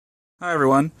Hi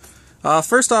everyone.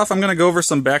 First off, I'm going to go over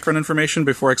some background information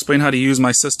before I explain how to use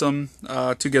my system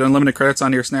to get unlimited credits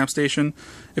onto your SnapStation.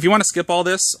 If you want to skip all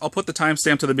this, I'll put the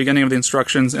timestamp to the beginning of the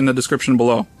instructions in the description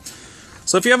below.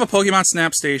 So if you have a Pokemon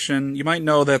SnapStation, you might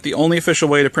know that the only official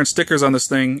way to print stickers on this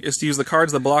thing is to use the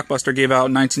cards that Blockbuster gave out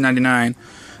in 1999.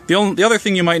 The other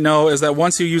thing you might know is that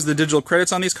once you use the digital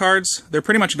credits on these cards, they're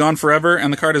pretty much gone forever,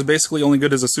 and the card is basically only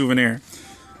good as a souvenir.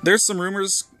 There's some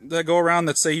rumors that go around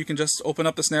that say you can just open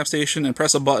up the SnapStation and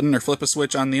press a button or flip a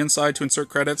switch on the inside to insert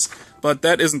credits, but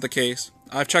that isn't the case.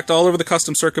 I've checked all over the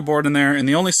custom circuit board in there, and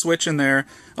the only switch in there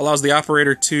allows the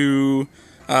operator to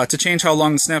change how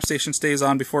long the SnapStation stays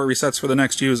on before it resets for the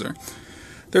next user.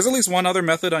 There's at least one other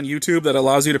method on YouTube that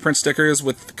allows you to print stickers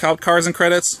with cards and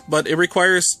credits, but it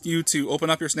requires you to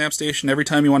open up your SnapStation every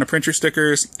time you want to print your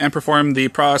stickers and perform the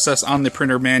process on the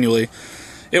printer manually.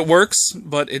 It works,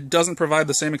 but it doesn't provide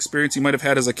the same experience you might have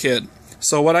had as a kid.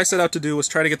 So what I set out to do was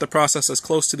try to get the process as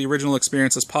close to the original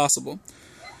experience as possible.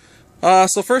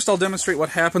 So first I'll demonstrate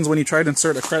what happens when you try to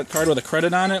insert a credit card with a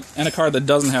credit on it and a card that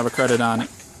doesn't have a credit on it.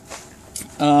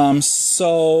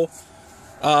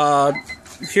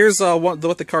 Here's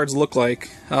what the cards look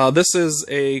like. This is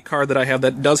a card that I have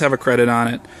that does have a credit on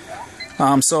it.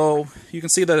 So you can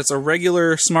see that it's a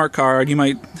regular smart card. You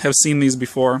might have seen these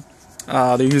before.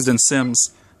 They're used in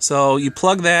Sims. So you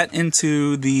plug that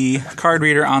into the card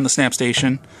reader on the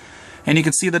SnapStation, and you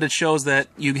can see that it shows that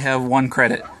you have one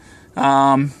credit.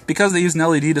 Because they use an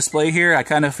LED display here, I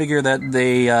kind of figure that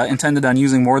they intended on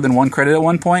using more than one credit at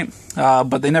one point,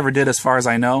 but they never did as far as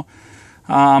I know.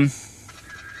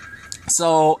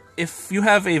 So if you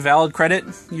have a valid credit,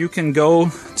 you can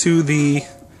go to the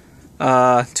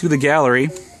gallery,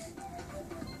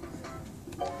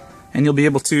 and you'll be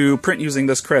able to print using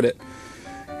this credit.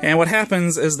 And what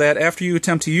happens is that after you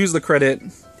attempt to use the credit,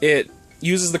 it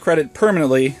uses the credit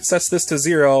permanently, sets this to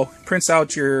 0, prints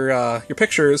out your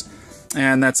pictures,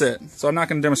 and that's it. So I'm not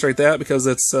going to demonstrate that because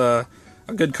it's a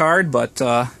good card, but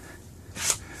we'll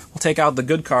take out the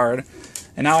good card.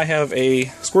 And now I have a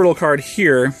Squirtle card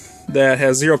here that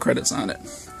has 0 credits on it.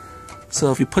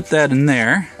 So if you put that in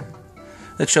there,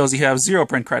 that shows you have 0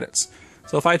 print credits.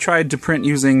 So if I tried to print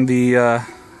using the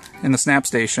in the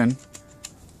SnapStation,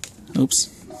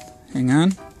 oops, hang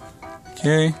on,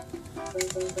 okay,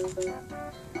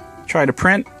 try to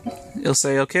print, it'll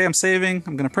say, okay, I'm saving,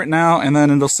 I'm going to print now, and then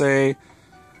it'll say,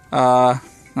 oh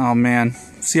man,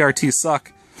 CRTs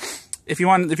suck. If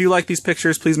you like these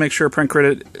pictures, please make sure print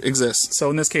credit exists. So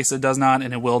in this case it does not,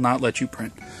 and it will not let you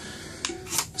print.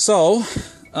 So,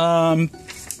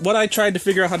 what I tried to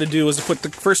figure out how to do is try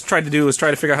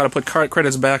to figure out how to put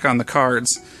credits back on the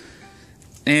cards.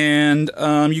 And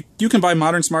you can buy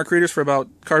modern card readers for about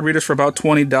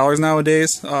 $20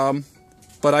 nowadays.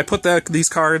 But I put these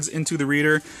cards into the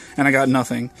reader, and I got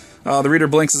nothing. The reader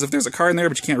blinks as if there's a card in there,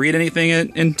 but you can't read anything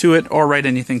into it or write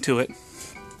anything to it.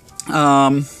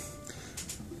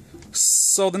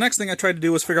 So the next thing I tried to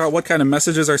do was figure out what kind of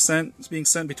messages are being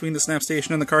sent between the SnapStation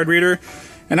and the card reader.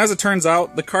 And as it turns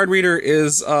out, the card reader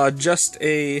is just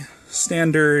a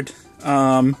standard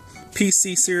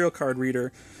PC serial card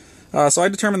reader. So I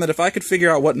determined that if I could figure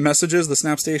out what messages the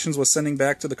SnapStation was sending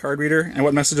back to the card reader and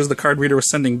what messages the card reader was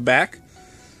sending back,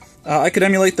 I could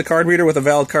emulate the card reader with a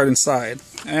valid card inside.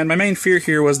 And my main fear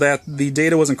here was that the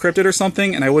data was encrypted or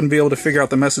something and I wouldn't be able to figure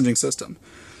out the messaging system.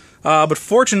 But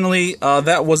fortunately,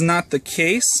 that was not the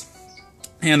case,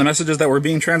 and the messages that were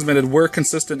being transmitted were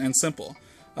consistent and simple.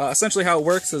 Essentially how it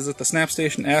works is that the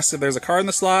SnapStation asks if there's a card in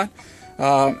the slot,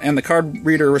 and the card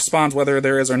reader responds whether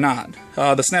there is or not.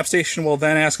 The SnapStation will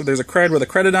then ask if there's a card with a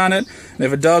credit on it, and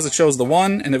if it does, it shows the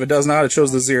 1, and if it does not, it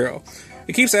shows the 0.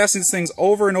 It keeps asking these things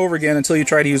over and over again until you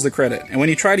try to use the credit. And when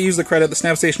you try to use the credit, the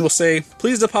SnapStation will say,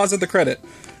 please deposit the credit.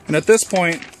 And at this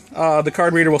point, the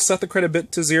card reader will set the credit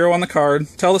bit to 0 on the card,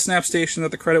 tell the SnapStation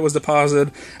that the credit was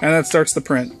deposited, and then it starts the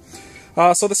print.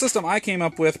 So the system I came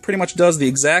up with pretty much does the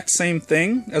exact same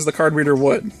thing as the card reader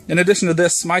would. In addition to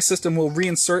this, my system will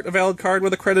reinsert a valid card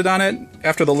with a credit on it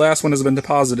after the last one has been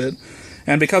deposited.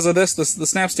 And because of this, the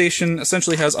SnapStation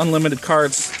essentially has unlimited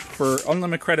credits for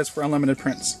unlimited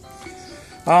prints.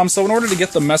 So in order to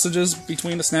get the messages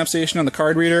between the SnapStation and the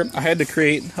card reader, I had to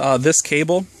create this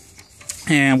cable.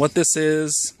 And what this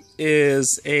is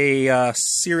a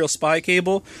serial SPI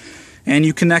cable, and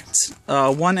you connect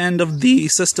one end of the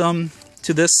system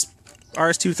to this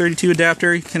RS-232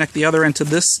 adapter, you connect the other end to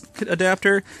this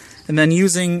adapter, and then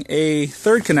using a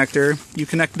third connector, you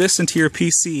connect this into your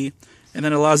PC, and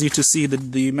then it allows you to see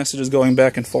the messages going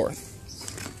back and forth.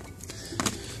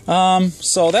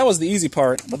 So that was the easy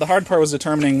part, but the hard part was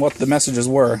determining what the messages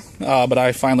were, but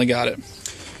I finally got it.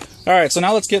 Alright, so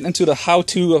now let's get into the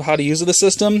how-to of how to use the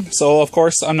system. So, of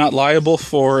course, I'm not liable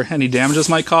for any damages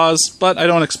might cause, but I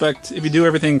don't expect, if you do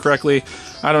everything correctly,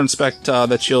 I don't expect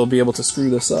that you'll be able to screw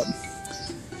this up.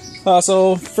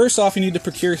 So, first off, you need to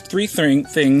procure three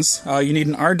things. You need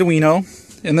an Arduino.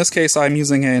 In this case, I'm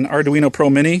using an Arduino Pro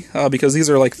Mini, because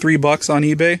these are like $3 on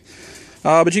eBay.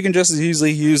 But you can just as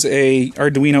easily use a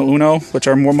Arduino Uno, which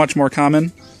are much more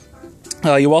common.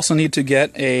 You also need to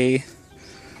get an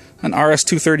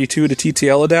RS-232 to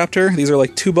TTL adapter. These are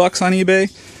like $2 on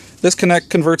eBay. This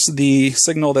converts the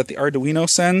signal that the Arduino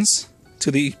sends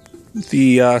to the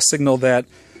signal that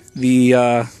the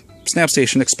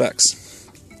SnapStation expects.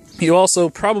 You also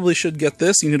probably should get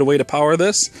this. You need a way to power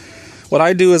this. What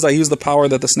I do is I use the power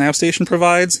that the SnapStation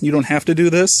provides. You don't have to do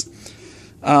this.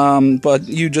 But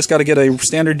you just got to get a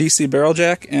standard DC barrel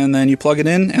jack, and then you plug it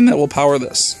in, and that will power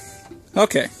this.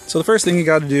 Okay, so the first thing you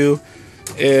got to do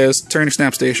is turn your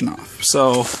SnapStation off.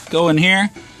 So go in here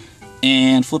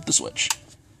and flip the switch.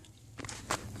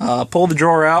 Pull the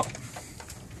drawer out.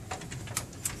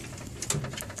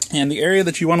 And the area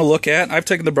that you want to look at, I've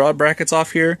taken the broad brackets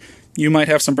off here. You might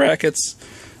have some brackets.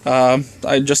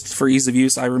 Just for ease of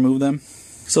use, I remove them.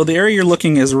 So the area you're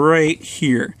looking is right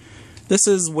here. This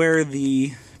is where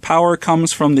the power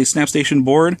comes from the SnapStation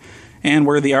board and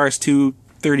where the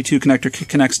RS-232 connector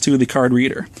connects to the card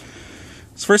reader.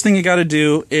 So first thing you got to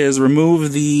do is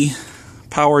remove the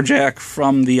power jack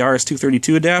from the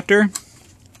RS-232 adapter,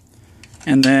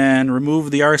 and then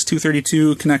remove the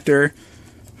RS-232 connector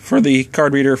for the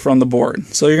card reader from the board.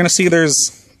 So you're going to see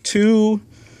there's two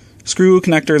screw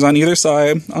connectors on either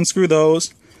side. Unscrew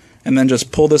those, and then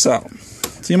just pull this out.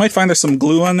 So you might find there's some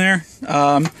glue on there.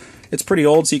 It's pretty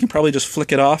old, so you can probably just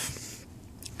flick it off,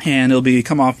 and it'll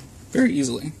come off very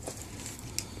easily.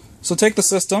 So take the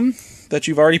system that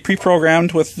you've already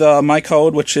pre-programmed with my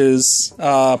code, which is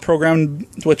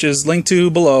linked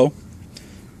to below.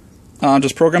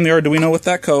 Just program the Arduino with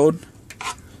that code.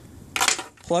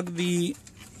 Plug the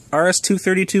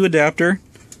RS-232 adapter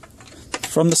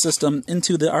from the system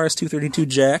into the RS-232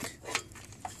 jack.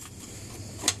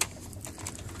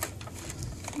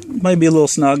 Might be a little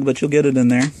snug, but you'll get it in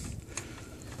there.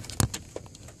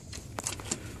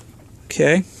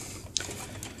 Okay.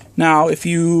 Now, if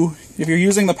you're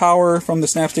using the power from the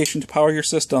SnapStation to power your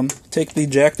system, take the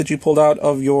jack that you pulled out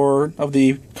of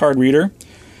the card reader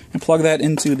and plug that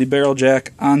into the barrel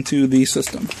jack onto the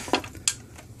system.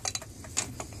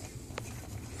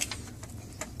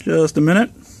 Just a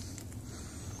minute.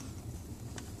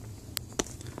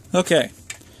 Okay.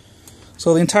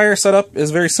 So the entire setup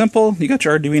is very simple. You got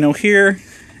your Arduino here,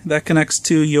 that connects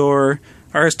to your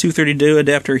RS-232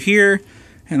 adapter here,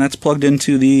 and that's plugged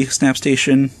into the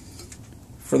SnapStation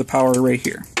for the power right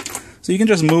here. So you can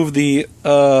just move the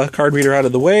card reader out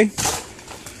of the way.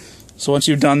 So once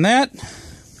you've done that,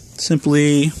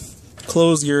 simply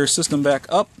close your system back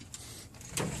up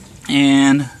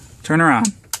and turn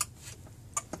around.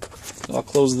 So I'll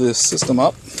close this system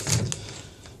up.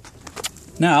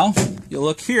 Now, you'll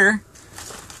look here,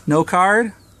 no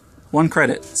card, 1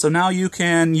 credit. So now you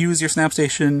can use your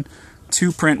SnapStation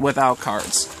to print without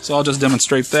cards. So I'll just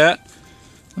demonstrate that.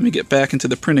 Let me get back into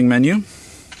the printing menu.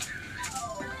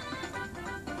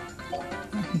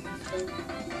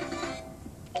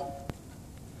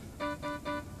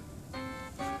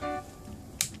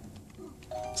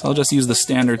 So I'll just use the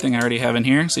standard thing I already have in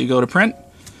here. So you go to print,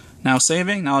 now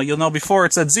saving. Now you'll know before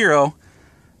it said 0.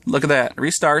 Look at that, it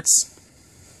restarts.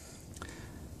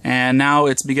 And now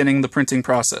it's beginning the printing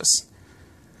process.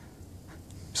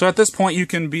 So at this point you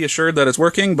can be assured that it's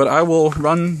working, but I will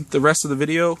run the rest of the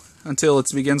video until it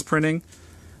begins printing.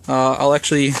 I'll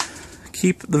actually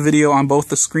keep the video on both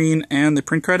the screen and the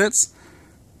print credits,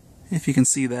 if you can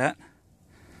see that.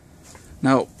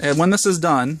 Now, and when this is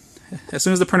done, as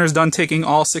soon as the printer is done taking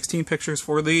all 16 pictures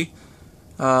for the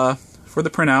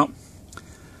printout,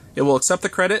 it will accept the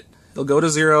credit, it'll go to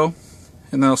 0,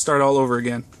 and then it'll start all over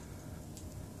again.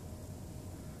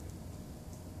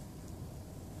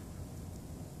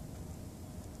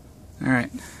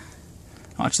 Alright,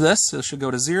 watch this, it should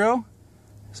go to 0.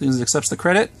 As soon as it accepts the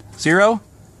credit, 0.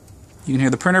 You can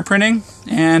hear the printer printing,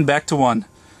 and back to 1.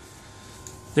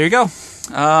 There you go.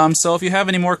 So if you have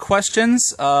any more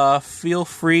questions, feel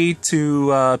free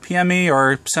to PM me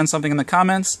or send something in the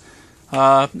comments.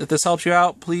 If this helps you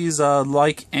out, please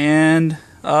like and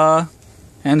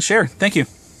share. Thank you.